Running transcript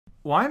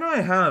Why do I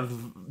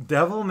have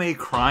Devil May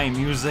Cry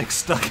music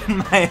stuck in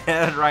my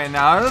head right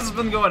now? This has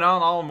been going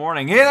on all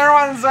morning. Hey there,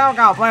 everyone, it's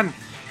Alcohol playing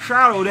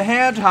Shadow the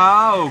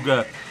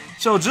Hedgehog.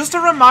 So just a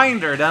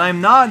reminder that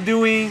I'm not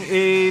doing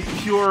a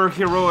pure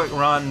heroic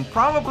run,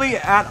 probably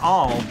at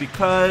all,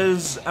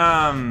 because,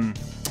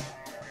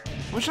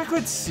 wish I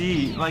could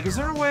see, like, is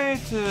there a way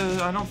to,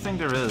 I don't think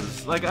there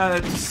is, like,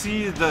 to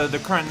see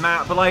the current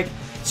map, but like,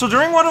 so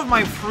during one of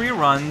my free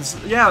runs,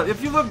 yeah,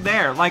 if you look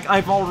there, like,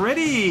 I've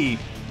already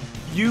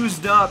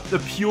used up the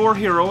pure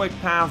heroic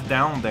path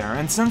down there,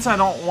 and since I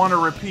don't want to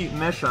repeat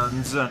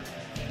missions,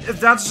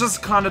 that's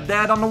just kind of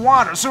dead on the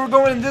water. So we're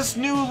going in this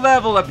new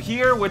level up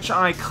here, which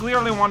I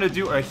clearly want to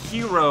do a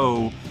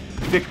hero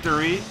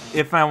victory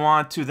if I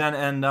want to then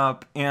end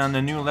up in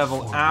a new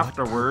level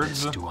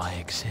afterwards. Do I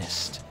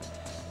exist?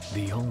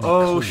 The only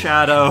clue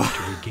Shadow.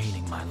 to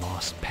regaining my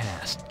lost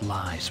past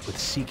lies with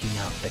seeking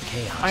out the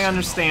chaos. I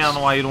understand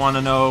why you'd want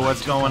to know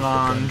what's going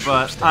on,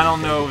 but I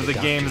don't know if the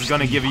game is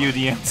going to give you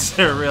the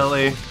answer,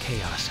 really.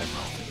 Chaos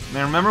Emerald.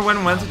 Man, remember when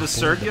we went to the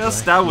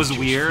circus? That was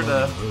weird.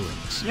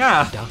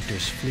 Yeah,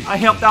 I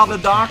helped Fleet out the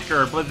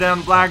doctor, but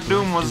then Black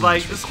Doom was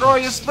like,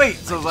 destroy his fleet!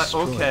 So I was like,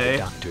 Destroy the okay.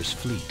 Doctor's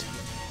fleet.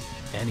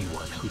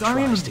 Anyone who I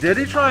mean, tries to did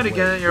he get in try my to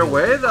get in your will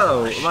way, be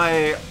though? crushed.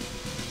 Like,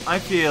 I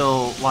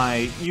feel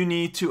like you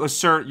need to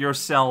assert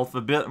yourself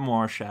a bit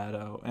more,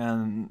 Shadow,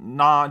 and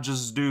not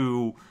just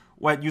do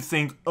what you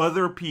think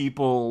other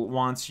people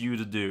wants you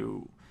to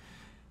do.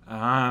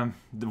 The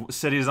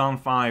city's on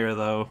fire,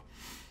 though.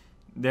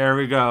 There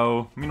we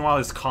go. Meanwhile,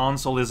 his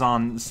console is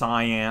on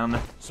cyan.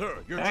 Sir,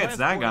 your Hey, it's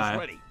that transport guy. is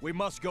ready. We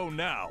must go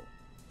now.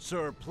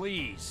 Sir,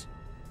 please.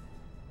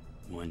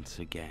 Once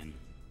again,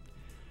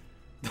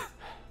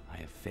 I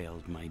have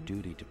failed my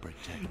duty to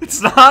protect.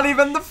 It's not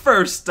even the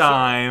first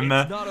time.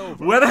 It's not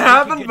over. What We can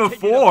happened continue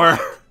before?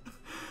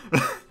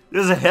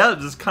 His head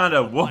just kind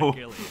of, whoa. Black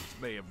aliens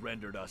may have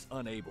rendered us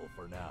unable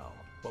for now,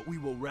 but we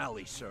will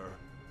rally, sir.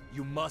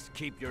 You must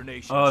keep your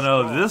nation Oh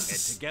no, strong this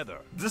and together.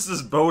 this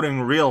is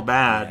boding real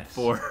bad Yes.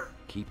 for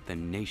Keep the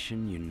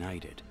nation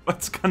united.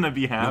 what's gonna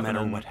be No happening.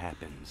 matter what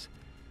happens,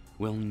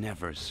 we'll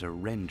never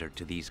surrender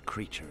to these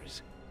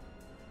creatures.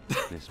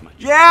 This much.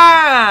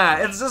 Yeah,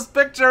 it's this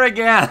picture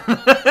again.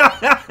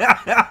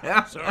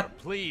 Sir,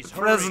 please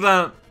hurry.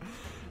 President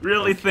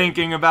really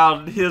thinking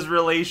about his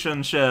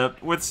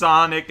relationship with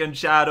Sonic and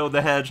Shadow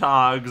the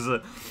Hedgehogs.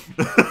 The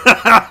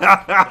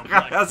black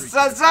creatures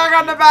Sag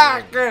on the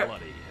back.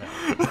 bloody.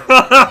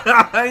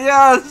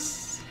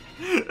 Yes!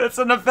 It's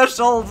an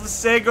official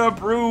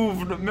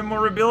Sega-approved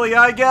memorabilia,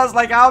 I guess.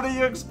 Like, how do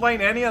you explain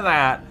any of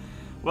that?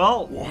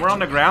 Well, we're on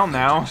the ground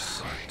now.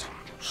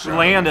 We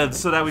landed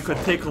so that we could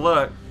take a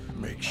look.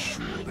 Make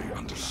sure they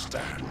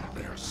understand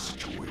their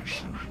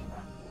situation.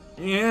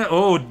 Yeah,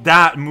 oh,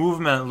 that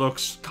movement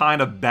looks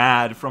kind of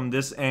bad from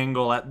this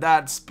angle at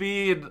that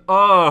speed.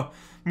 Oh,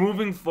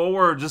 moving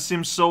forward just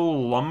seems so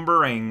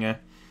lumbering.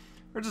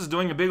 We're just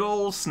doing a big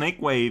old snake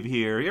wave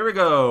here. Here we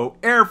go.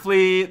 Air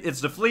fleet.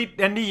 It's the fleet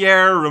in the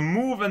air.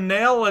 Remove an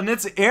L and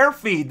it's air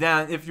feet.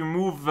 Then if you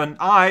move an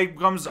I,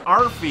 comes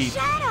our feet.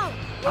 Shadow!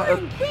 We're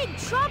in big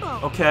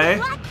trouble! Okay. The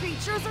black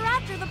creatures are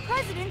after the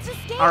president's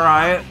escape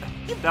Alright.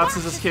 You've That's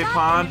got his to escape stop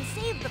pod. them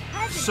and save the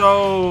president.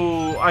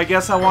 So, I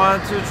guess I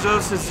want to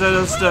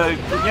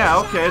yeah,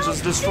 okay,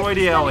 just destroy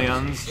the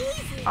aliens.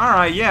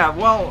 Alright, yeah,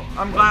 well,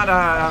 I'm glad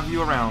I have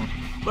you around.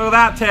 Look at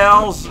that,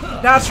 Tails.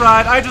 That's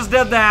right, I just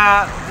did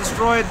that.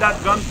 Destroyed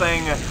that gun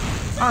thing.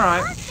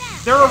 Alright.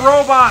 They're a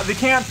robot, they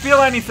can't feel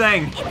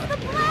anything. It's the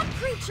black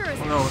creatures!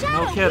 No,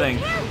 Shadow, no kidding.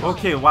 be careful.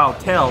 Okay, wow,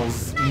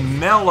 Tails,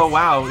 mellow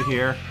out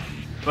here.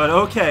 But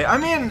okay, I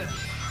mean,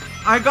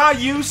 I got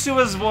used to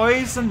his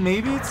voice, and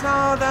maybe it's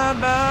not that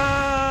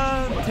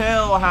bad.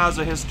 Tail has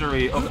a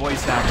history of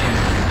voice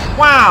acting.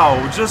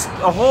 Wow, just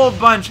a whole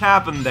bunch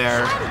happened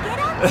there. Shadow,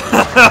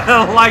 get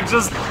up! Like,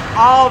 just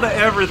all the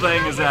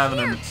everything is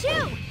happening. Here,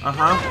 too.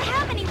 Uh-huh. No matter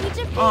how many we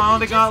defeat, Oh,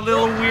 we they got just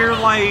little don't weird,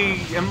 know.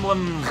 like,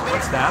 emblems.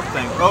 What's that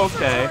thing?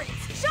 Okay.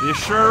 You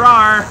sure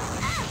are.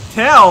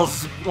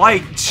 Tails,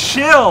 like,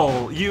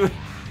 chill. You,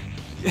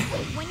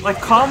 When you like,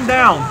 hit calm the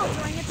down. wall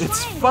during a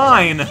It's triangle,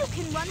 fine. You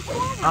can run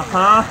forward.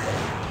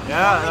 Uh-huh.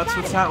 Yeah, that's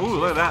what's happening. Ooh,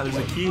 look at that. There's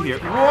a key here.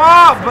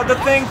 Whoa! But the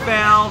thing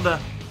failed.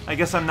 I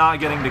guess I'm not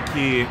getting the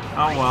key.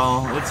 Oh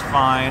well, it's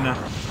fine.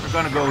 We're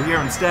gonna go here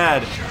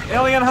instead.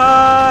 Alien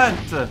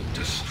hunt!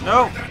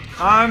 Nope.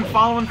 I'm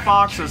following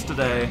foxes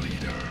today.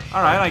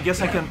 Alright, I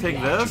guess I can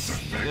take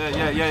this.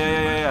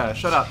 Yeah.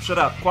 Shut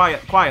up.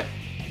 Quiet.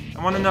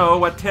 I want to know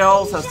what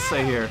Tails has to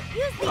say here.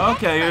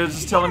 Okay, you're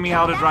just telling me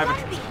how to drive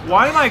it.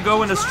 Why did I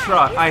go in this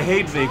truck? I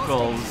hate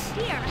vehicles.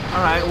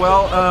 Alright,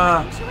 well,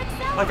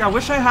 like, I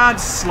wish I had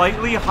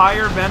slightly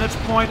higher vantage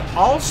point.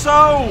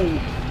 Also,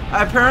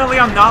 apparently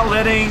I'm not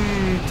letting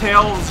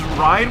Tails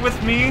ride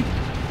with me,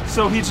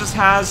 so he just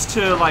has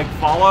to, like,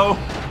 follow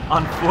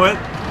on foot.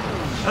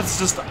 That's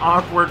just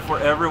awkward for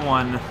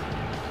everyone.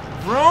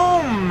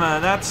 Vroom!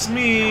 That's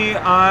me.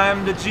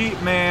 I'm the Jeep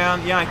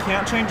man. Yeah, I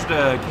can't change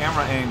the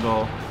camera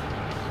angle.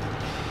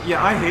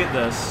 Yeah, I hate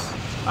this.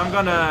 I'm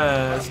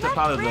gonna step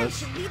out of Red this.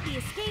 should lead the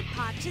escape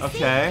pod to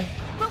Okay.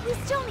 safety, but we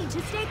still need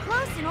to stay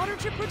close in order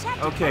to protect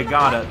it Okay, from the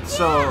got black- it.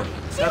 So Yeah,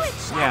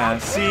 that's do it, yeah. Shadow,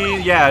 do See,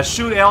 it. yeah.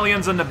 Shoot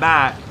aliens in the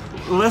back.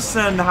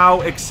 Listen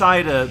how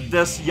excited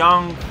this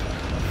young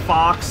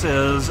fox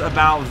is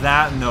about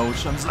that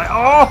notion. It's like,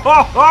 oh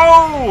ho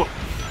ho!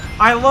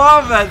 I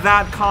love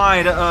that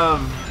kind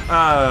of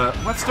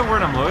what's the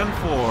word I'm looking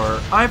for?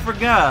 I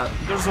forget.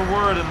 There's a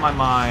word in my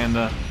mind.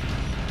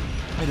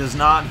 It is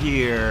not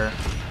here.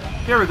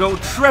 Here we go.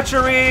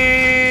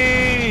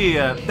 Treachery!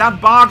 That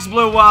box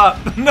blew up.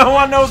 No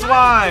one knows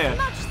why.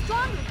 Much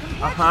stronger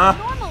compared Uh-huh. to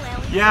the normal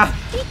aliens. Yeah,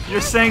 Be you're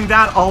careful. saying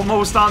that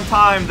almost on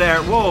time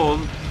there. Whoa,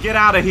 get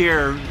out of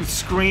here,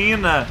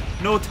 screen.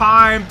 No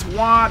time to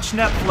watch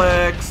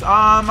Netflix.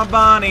 I'm a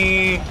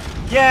bunny.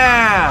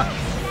 Yeah!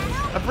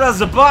 I pressed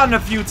the button a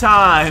few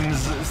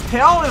times.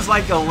 Tail is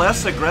like a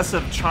less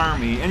aggressive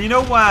Charmy. And you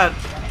know what?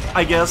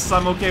 I guess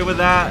I'm okay with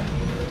that.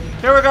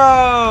 Here we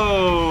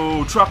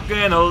go!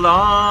 Trucking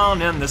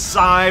along in the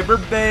cyber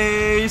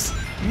base.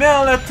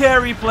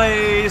 Military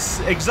place.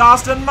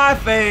 Exhaust in my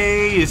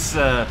face.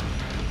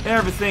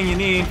 Everything you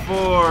need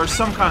for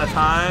some kind of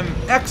time.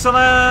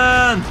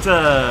 Excellent!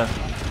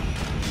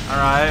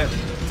 Alright.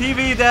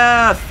 TV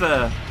death!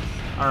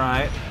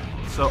 Alright.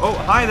 So, oh,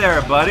 hi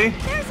there, buddy.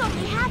 There's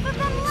only half of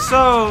them left.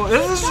 So,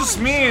 is this just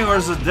me, or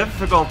is the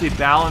difficulty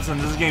balance in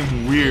this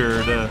game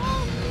weird?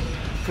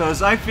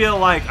 Because I feel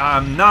like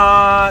I'm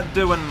not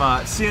doing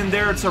much. See, in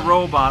there it's a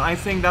robot. I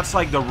think that's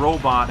like the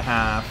robot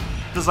half.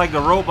 There's like the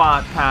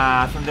robot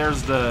path, and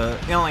there's the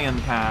alien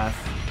path.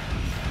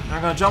 And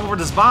I'm gonna jump over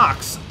this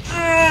box.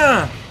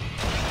 I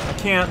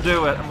can't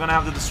do it. I'm gonna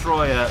have to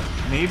destroy it.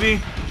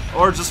 Maybe?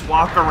 Or just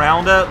walk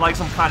around it like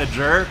some kind of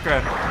jerk.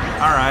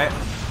 Alright.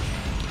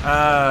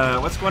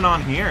 What's going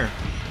on here?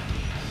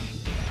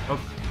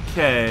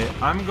 Okay,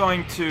 I'm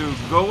going to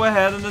go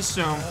ahead and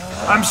assume...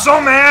 I'm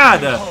so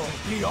mad!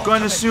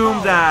 Going to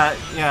assume that,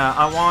 yeah,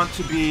 I want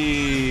to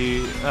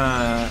be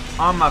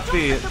on my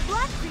feet. The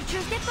black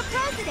creatures get the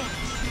president.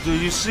 Do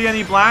you see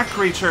any black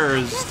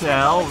creatures,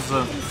 Tails?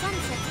 In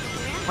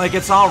sunsets, Like,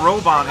 it's all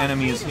robot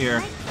enemies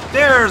here.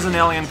 There's an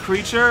alien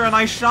creature, and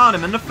I shot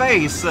him in the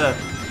face.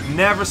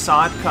 Never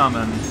saw it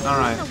coming.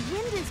 Alright. The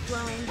wind is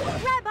blowing.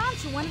 Grab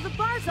onto one of the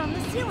bars on the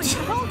ceiling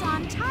and hold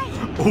on tight.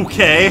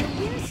 Okay. When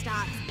the wind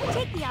stops,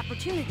 take the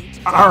opportunity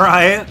to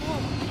Alright.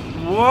 forward.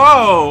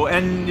 Whoa!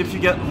 And if you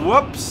get...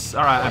 Whoops!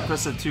 Alright, I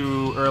pressed it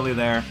too early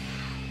there.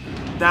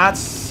 That's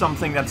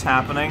something that's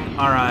happening.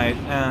 Alright,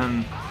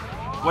 and...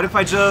 What if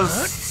I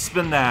just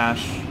spin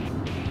dash?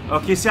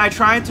 Okay, see, I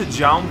tried to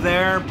jump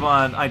there,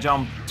 but I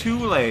jumped too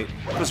late.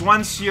 Because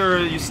once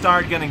you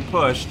start getting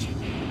pushed...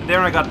 And there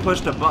I got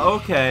pushed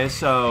okay,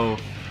 so...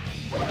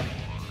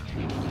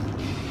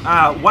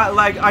 What,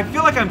 like, I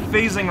feel like I'm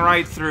phasing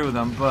right through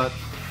them, but...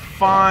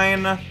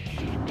 Fine.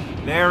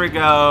 There we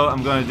go.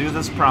 I'm going to do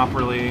this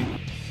properly.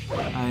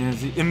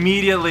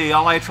 Immediately,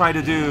 all I try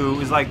to do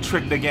is, like,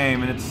 trick the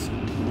game, and it's...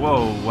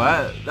 Whoa,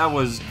 what? That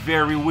was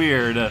very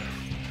weird.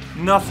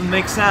 Nothing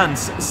makes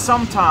sense.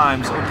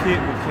 Sometimes.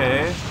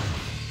 Okay.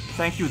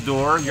 Thank you,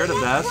 door. You're the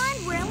That best.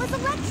 blind rail is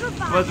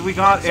electrified. But we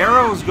got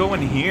arrows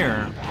going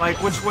here.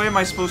 Like, which way am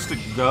I supposed to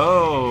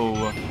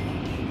go?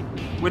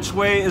 Which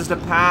way is the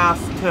path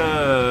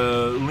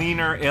to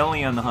leaner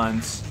alien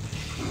hunts?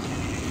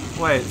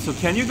 Wait, so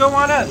can you go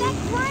on it?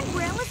 That blind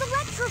rail is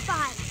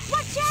electrified.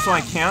 Watch out! So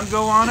I can't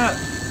go on it?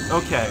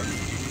 Okay.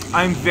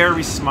 I'm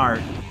very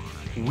smart.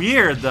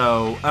 Weird,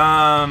 though.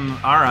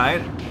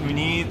 Alright. We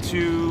need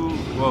to...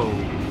 Whoa.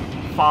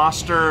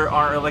 Foster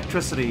our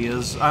electricity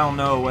is... I don't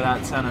know what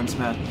that sentence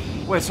meant.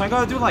 Wait, so I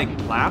gotta do, like,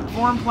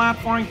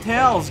 platforming?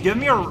 Tails, give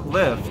me a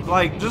lift.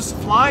 Like, just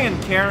fly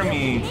and carry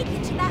me. Make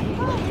it to that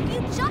pole if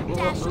you jump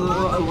dash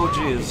along the Oh, wall.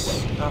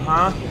 jeez.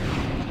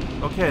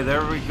 Uh-huh. Okay,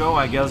 there we go.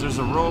 I guess there's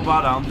a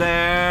robot out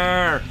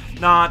there.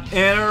 Not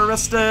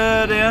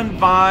interested in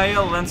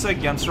violence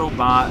against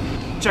robot.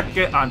 Check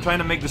it. I'm trying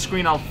to make the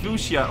screen all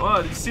fuchsia.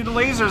 Oh, you see the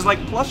lasers like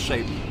plus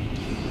shape.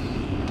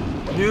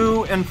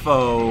 New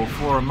info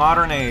for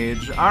modern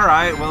age.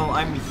 Alright, well,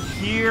 I'm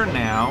here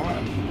now.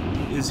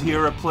 Is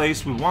here a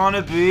place we want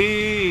to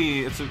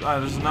be? It's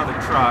there's another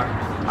truck.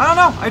 I don't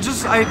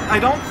know. I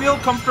don't feel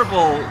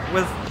comfortable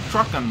with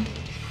trucking.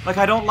 Like,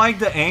 I don't like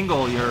the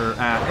angle you're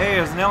at. Hey,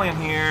 there's an alien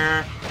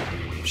here.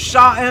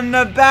 Shot in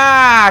the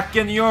back,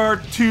 and you're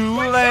too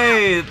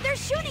late. They're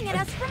shooting at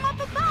us from up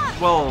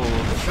above. Well,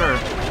 sure.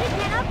 Is there any way to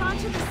get up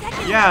onto the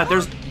second Yeah, level?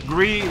 there's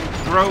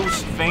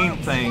gross vein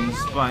things,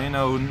 but, you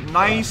know,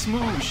 nice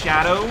move,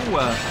 Shadow.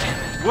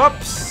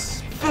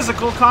 Whoops.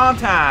 Physical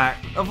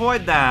contact.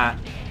 Avoid that.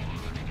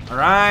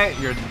 Alright,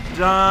 you're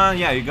done.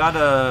 Yeah, you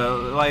gotta,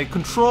 like,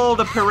 control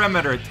the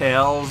perimeter,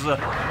 Tails.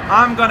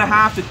 I'm gonna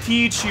have to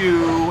teach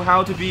you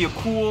how to be a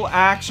cool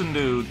action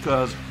dude,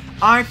 because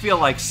I feel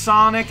like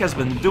Sonic has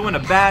been doing a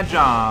bad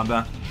job.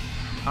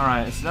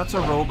 Alright, so that's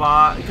a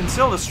robot. You can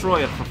still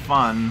destroy it for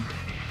fun.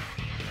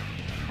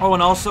 Oh,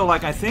 and also,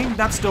 like, I think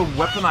that's the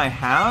weapon I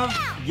have?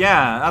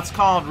 Yeah, that's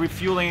called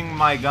refueling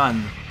my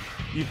gun.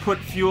 You put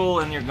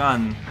fuel in your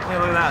gun. Hey,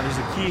 look at that, there's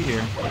a key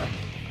here.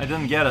 I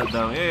didn't get it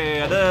though.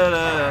 Yeah, I did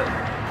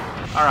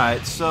it.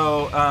 Alright,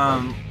 so,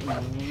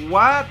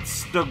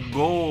 what's the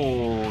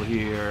goal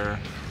here?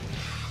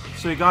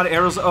 So you got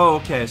arrows. Oh,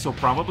 okay, so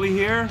probably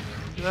here?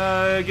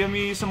 Give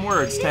me some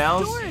words,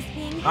 Tails.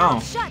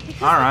 Oh,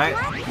 alright.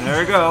 There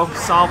we go.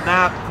 Solve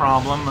that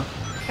problem.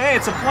 Hey,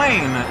 it's a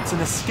plane. It's an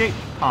escape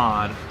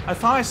pod. I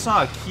thought I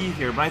saw a key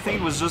here, but I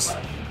think it was just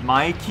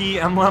my key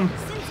emblem.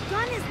 Since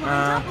gun is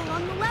lined up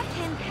along the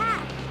left-hand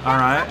path,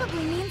 alright. that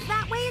probably means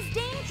that way is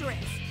dangerous.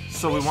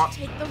 So we want...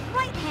 take the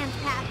right-hand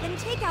path and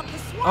take out the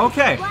swamp.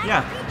 Okay,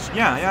 yeah.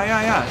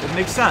 It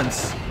makes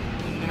sense.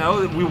 You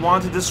know, we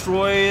want to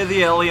destroy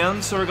the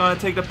aliens, so we're going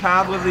to take the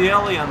path with the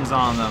aliens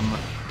on them.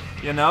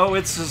 You know,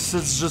 it's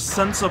just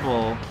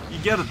sensible. You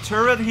get a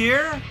turret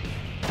here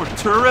for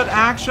turret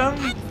action,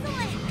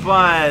 Excellent.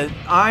 but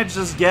I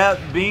just get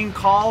being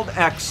called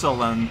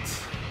excellent.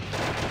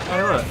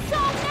 Hey, look. So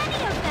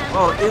many of them.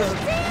 Well, What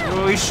do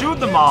we do? we shoot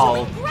them all.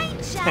 You're doing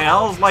great, Shadow.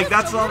 Tails, like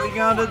Just that's a all little you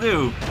gotta more.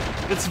 do.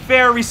 It's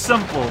very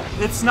simple.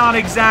 It's not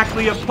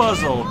exactly a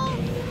puzzle.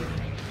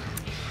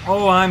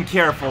 Oh, I'm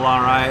careful,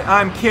 alright.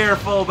 I'm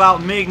careful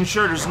about making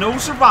sure there's no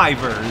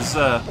survivors.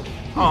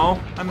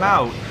 Oh, I'm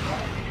out.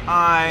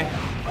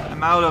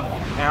 I'm out of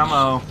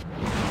ammo.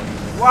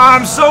 Wow,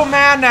 I'm so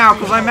mad now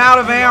because I'm out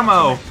of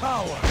ammo.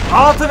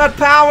 Ultimate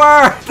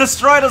power!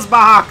 Destroy this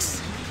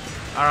box!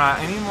 Alright,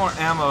 I need more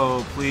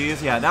ammo,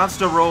 please. Yeah, that's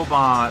the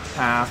robot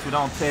path. We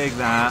don't take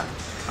that.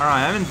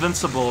 Alright, I'm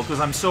invincible because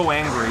I'm so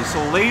angry. So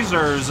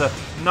lasers,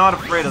 not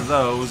afraid of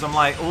those. I'm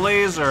like,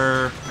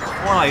 laser,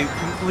 more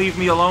like, leave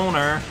me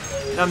aloner.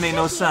 That made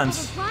no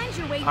sense.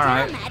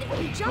 Alright.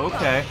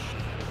 Okay.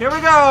 Here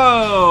we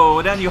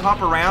go! Then you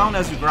hop around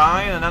as you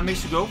grind, and that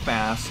makes you go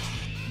fast.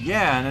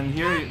 Yeah, and then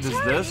here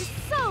there's this. Is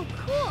so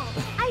cool.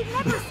 I've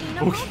never seen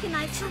a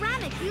vulcanized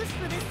ceramic used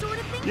for this sort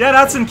of thing. Yeah,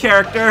 that's in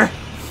character.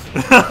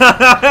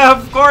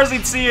 Of course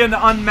he'd see an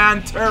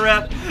unmanned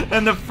turret,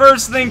 and the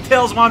first thing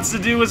Tails wants to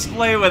do is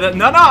play with it.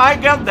 No, I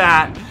get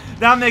that.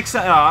 That makes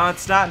sense. Oh,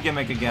 it's that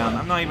gimmick again.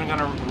 I'm not even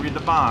gonna read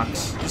the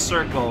box. The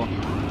circle.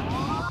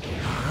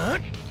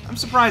 I'm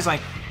surprised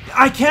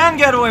I can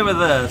get away with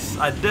this.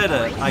 I did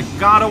it. I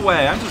got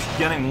away. I'm just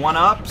getting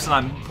one-ups and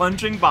I'm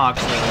punching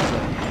boxes.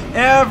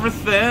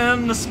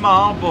 Everything the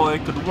small boy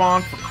could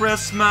want for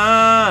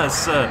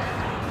Christmas.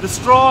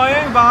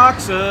 Destroying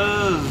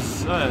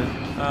boxes.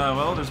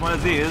 Well, there's one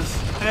of these.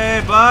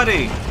 Hey,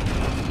 buddy.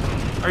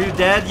 Are you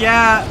dead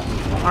yet?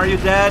 Are you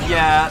dead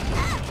yet?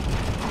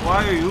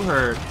 Why are you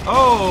hurt?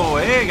 Oh,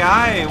 hey,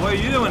 guy. What are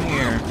you doing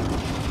here?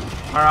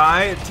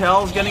 Alright,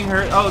 Tails getting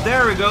hurt. Oh,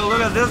 there we go.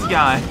 Look at this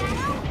guy.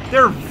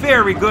 They're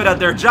very good at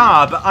their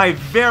job. I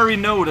very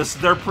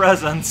noticed their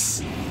presence.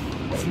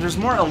 And there's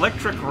more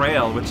electric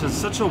rail, which is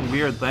such a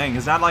weird thing.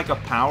 Is that like a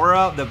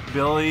power-up? The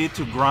ability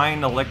to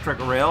grind electric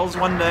rails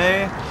one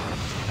day?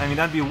 I mean,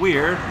 that'd be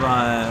weird,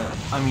 but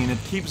I mean, it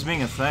keeps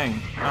being a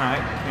thing. Alright,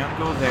 can't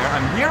go there.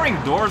 I'm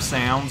hearing door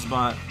sounds,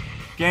 but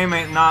game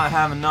ain't not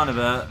having none of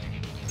it.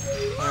 What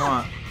do you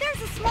want?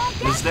 There's a small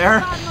gap Is there?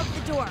 at the bottom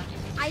of the door.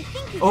 I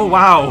think you Oh, can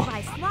wow. go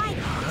by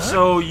sliding.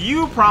 So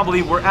you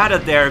probably were at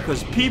it there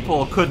because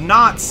people could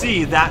not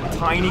see that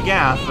tiny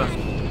gap.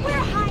 Man, we're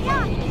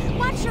high up.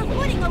 Watch your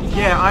footing, okay?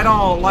 Yeah, I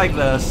don't like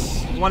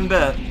this one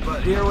bit,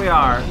 but here we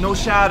are. No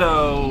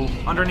shadow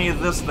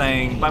underneath this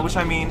thing, by which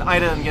I mean I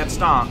didn't get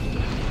stopped.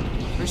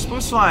 You're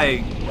supposed to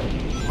like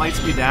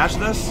lightspeed dash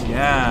this?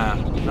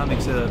 Yeah, that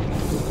makes it.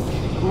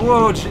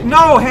 Whoa!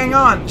 No, hang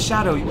on,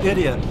 Shadow, you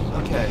idiot.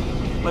 Okay,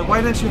 like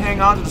why didn't you hang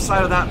on to the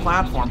side of that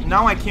platform?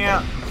 Now I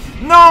can't.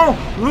 No!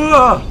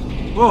 Ugh!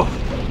 Whoa!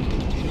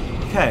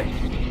 Okay.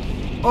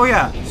 Oh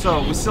yeah,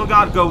 so we still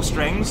got ghost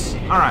rings.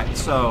 Alright,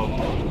 so...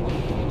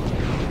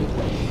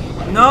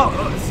 No!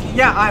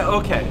 Yeah,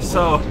 okay,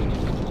 so...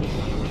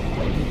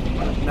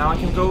 Now I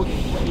can go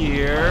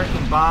here,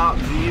 and bop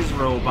these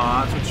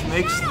robots, which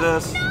makes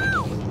this...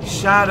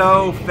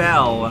 Shadow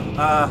fell.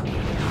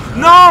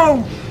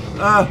 No!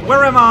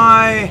 Where am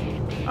I?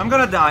 I'm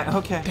gonna die.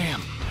 Okay.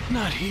 Damn,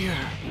 not here.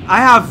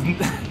 I have...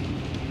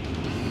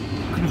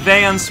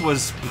 Conveyance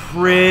was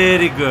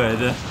pretty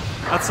good.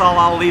 That's all,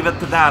 I'll leave it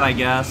to that, I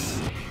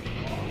guess.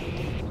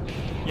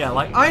 Yeah,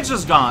 like, I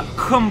just got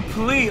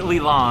completely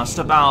lost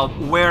about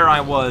where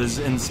I was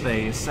in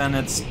space, and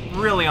it's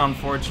really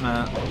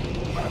unfortunate.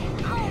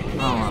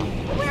 Oh,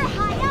 man, we're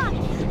high up.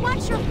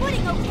 Watch your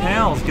footing, okay?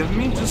 Tails, give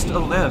me just a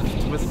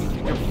lift with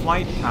your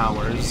flight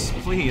powers,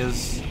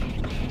 please.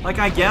 Like,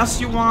 I guess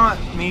you want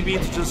maybe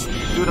to just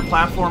do the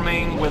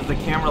platforming with the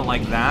camera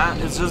like that.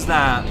 It's just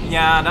that,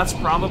 yeah, that's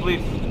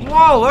probably...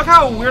 Whoa, look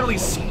how weirdly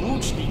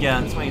squooched he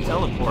gets when he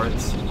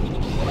teleports. You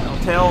know,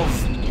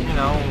 Tails, you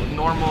know,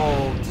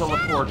 normal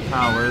teleport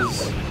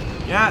powers.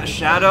 Yeah,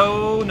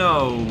 Shadow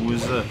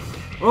knows.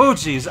 Oh,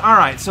 jeez.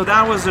 Alright, so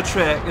that was the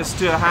trick, is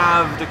to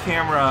have the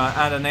camera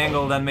at an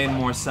angle that made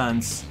more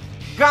sense.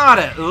 Got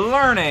it!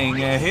 Learning!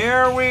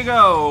 Here we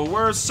go!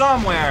 We're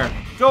somewhere!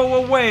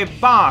 Go away,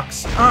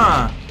 box!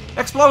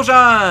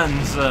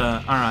 Explosions!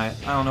 Alright,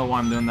 I don't know why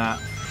I'm doing that.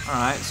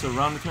 Alright, so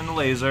run between the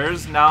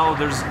lasers. Now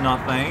there's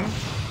nothing.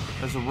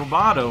 There's a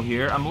Roboto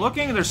here. I'm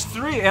looking, there's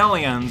 3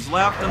 aliens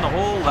left in the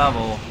whole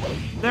level.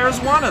 There's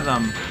one of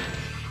them.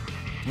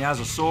 He has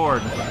a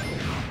sword.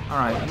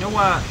 Alright, you know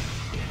what?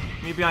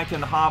 Maybe I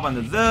can hop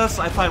onto this.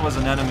 I thought it was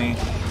an enemy.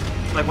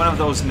 Like one of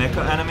those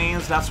mecha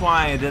enemies. That's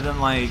why I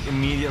didn't, like,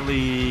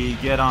 immediately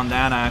get on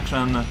that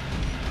action.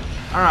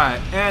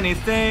 Alright,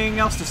 anything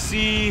else to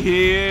see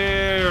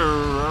here?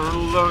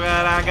 Look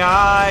at that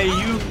guy.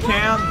 You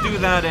can't do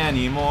that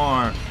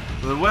anymore.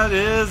 But what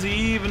is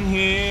even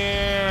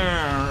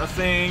here? A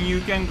thing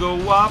you can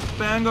go up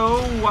and go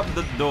up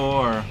the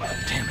door.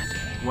 Damn it.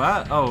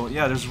 What? Oh,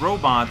 yeah, there's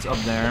robots up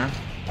there.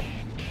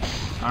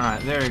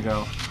 Alright, there you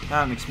go.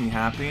 That makes me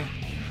happy.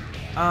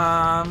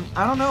 I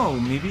don't know.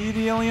 Maybe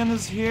the alien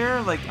is here?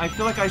 Like, I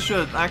feel like I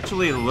should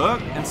actually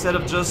look instead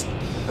of just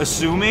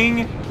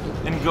assuming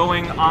and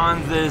going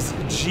on this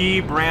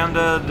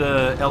G-branded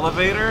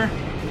elevator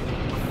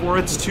before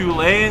it's too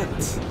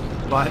late.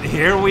 But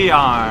here we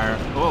are.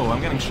 Oh,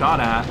 I'm getting shot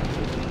at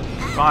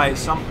by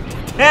some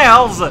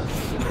tails.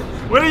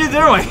 What are you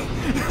doing?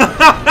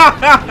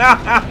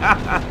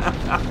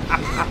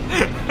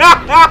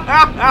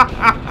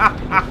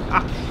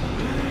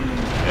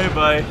 Hey,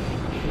 buddy.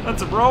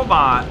 That's a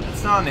robot.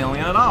 It's not an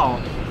alien at all.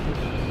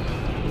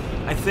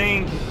 I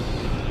think,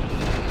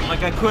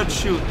 like, I could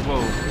shoot.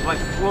 Whoa. Like,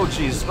 whoa,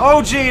 jeez.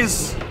 Oh,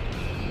 jeez.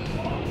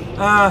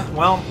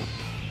 Well,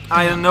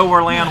 I didn't know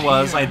where land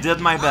was. I did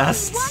my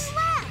best.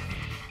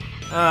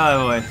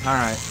 Oh boy,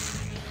 alright.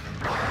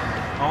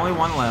 Only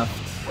one left.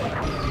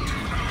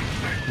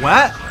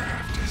 What?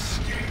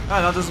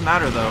 Oh, that doesn't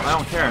matter though, I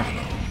don't care.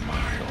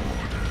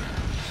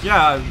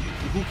 Yeah,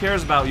 who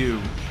cares about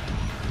you?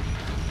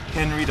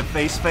 Henry the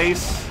Face.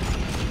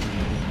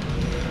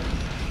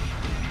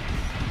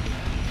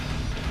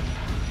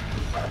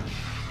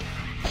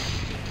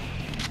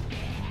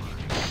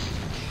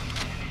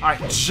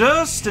 Alright,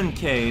 just in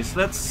case,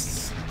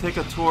 let's take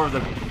a tour of the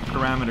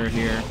parameter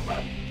here.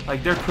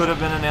 Like, there could have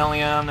been an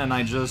alien, and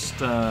I just,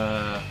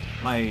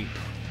 like,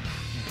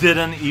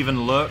 didn't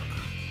even look.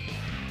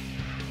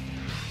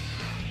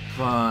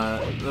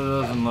 But it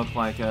doesn't look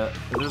like it.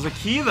 There's a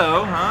key,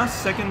 though, huh?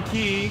 Second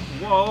key.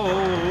 Whoa!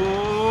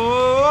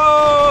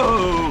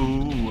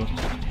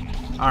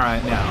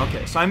 Alright, yeah,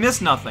 okay. So I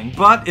missed nothing,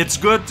 but it's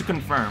good to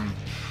confirm.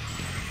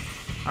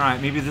 Alright,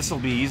 maybe this will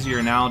be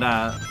easier now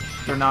that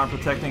they're not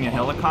protecting a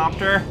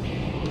helicopter.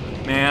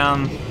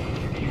 Man.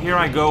 Here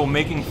I go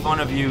making fun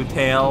of you,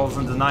 Tails,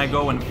 and then I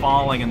go and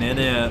fall like an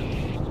idiot.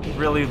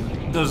 Really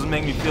doesn't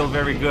make me feel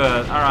very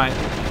good. Alright.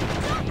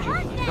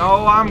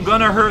 No, I'm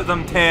gonna hurt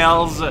them,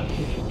 Tails.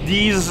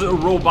 These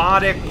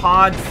robotic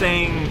pod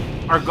thing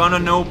are gonna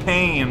know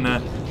pain.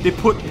 They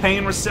put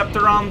pain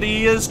receptor on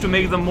these to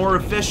make them more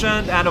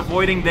efficient at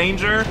avoiding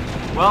danger.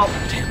 Well,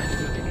 damn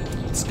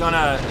it. It's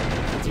gonna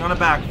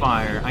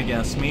backfire, I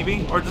guess,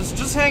 maybe? Or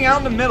just hang out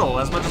in the middle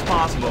as much as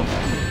possible.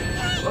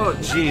 Oh,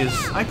 jeez.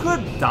 I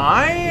could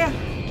die?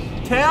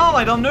 Tail,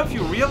 I don't know if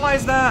you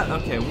realize that.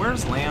 Okay,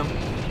 where's Lamb?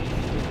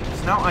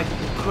 So now I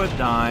could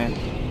die.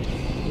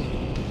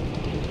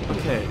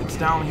 Okay, it's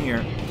down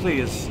here.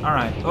 Please.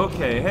 Alright.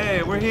 Okay,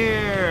 hey, we're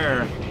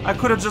here. I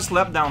could have just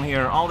leapt down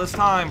here all this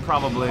time,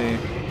 probably.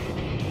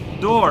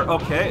 Door.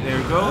 Okay, there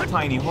you go.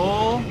 Tiny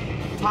hole.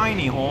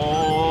 Tiny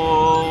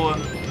hole.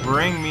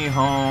 Bring me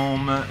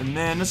home.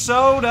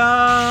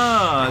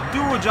 Minnesota.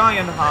 Do a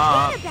giant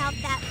hop. Forget about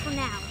that for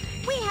now.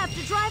 We have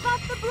to drive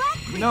off the black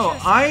creatures. No,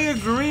 I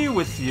agree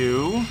with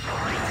you.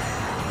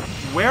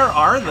 Where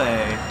are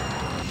they?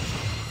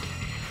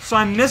 So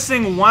I'm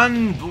missing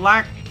one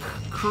black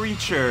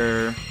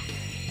creature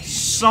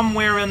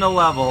somewhere in the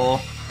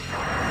level.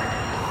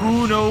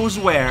 Who knows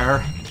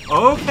where?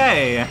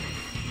 Okay.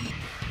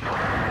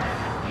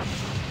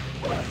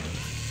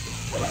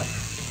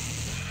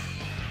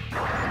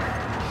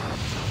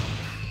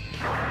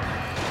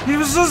 He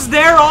was just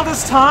there all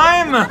this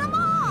time?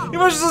 He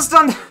was just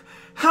on...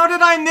 How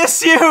did I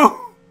miss you?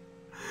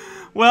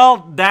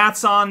 Well,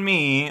 that's on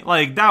me.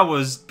 Like, that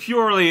was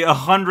purely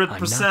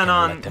 100%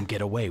 on let them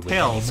get away with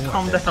Tails. any more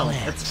Calm of their down.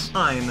 plans. It's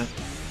fine.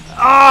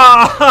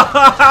 Ah!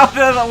 How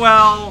did it?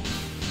 Well.